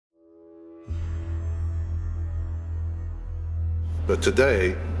But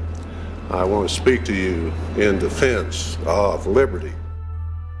today, I want to speak to you in defense of liberty.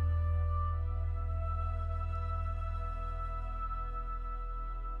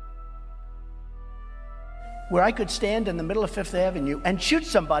 Where I could stand in the middle of Fifth Avenue and shoot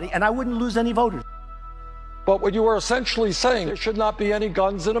somebody and I wouldn't lose any voters. But what you were essentially saying, there should not be any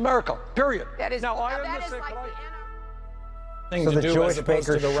guns in America, period. That is, now, I that understand. is like So the Jewish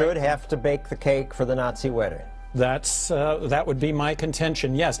baker should have to bake the cake for the Nazi wedding. That would be my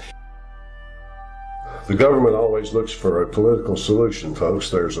contention, yes. The government always looks for a political solution, folks.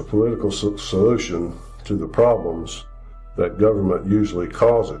 There's a political solution to the problems that government usually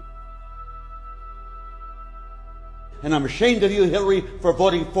causes. And I'm ashamed of you, Hillary, for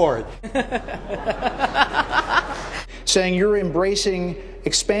voting for it. Saying you're embracing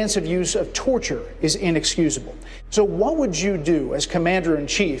expansive use of torture is inexcusable. So what would you do as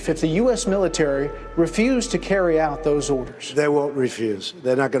Commander-in-Chief if the U.S. military refused to carry out those orders? They won't refuse.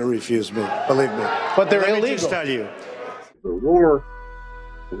 They're not going to refuse me, believe me. But they're illegal. Let me just tell you. The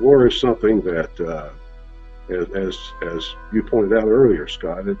war is something that, as you pointed out earlier,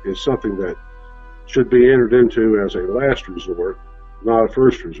 Scott, it is something that should be entered into as a last resort, not a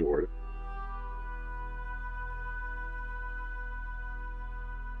first resort.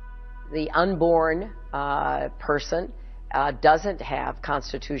 the unborn person doesn't have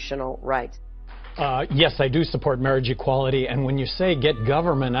constitutional rights. Yes, I do support marriage equality, and when you say get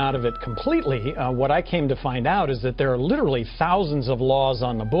government out of it completely, what I came to find out is that there are literally thousands of laws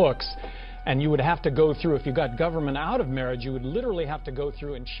on the books, and you would have to go through, if you got government out of marriage, you would literally have to go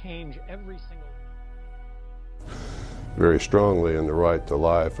through and change every single... Very strongly in the right to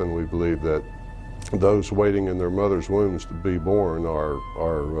life, and we believe that those waiting in their mother's wombs to be born are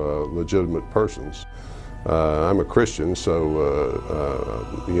legitimate persons. I'm a Christian, so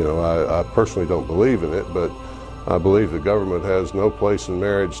you know, I personally don't believe in it, but I believe the government has no place in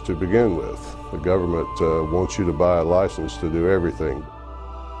marriage to begin with. The government wants you to buy a license to do everything.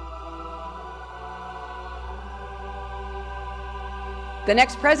 The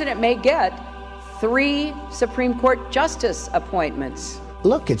next president may get 3 Supreme Court justice appointments.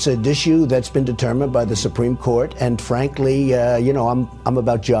 Look, it's an issue that's been determined by the Supreme Court, and frankly, you know, I'm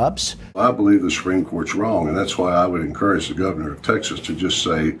about jobs. I believe the Supreme Court's wrong, and that's why I would encourage the governor of Texas to just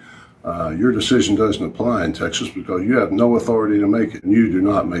say, your decision doesn't apply in Texas because you have no authority to make it, and you do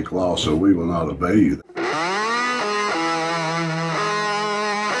not make law, so we will not obey you.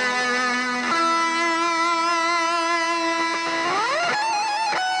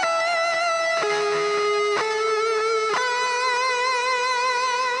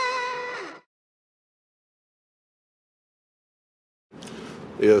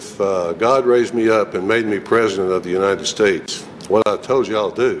 If God raised me up and made me president of the United States, what I told you I'll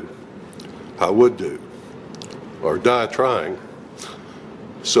do, I would do, or die trying,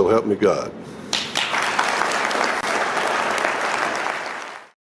 so help me God.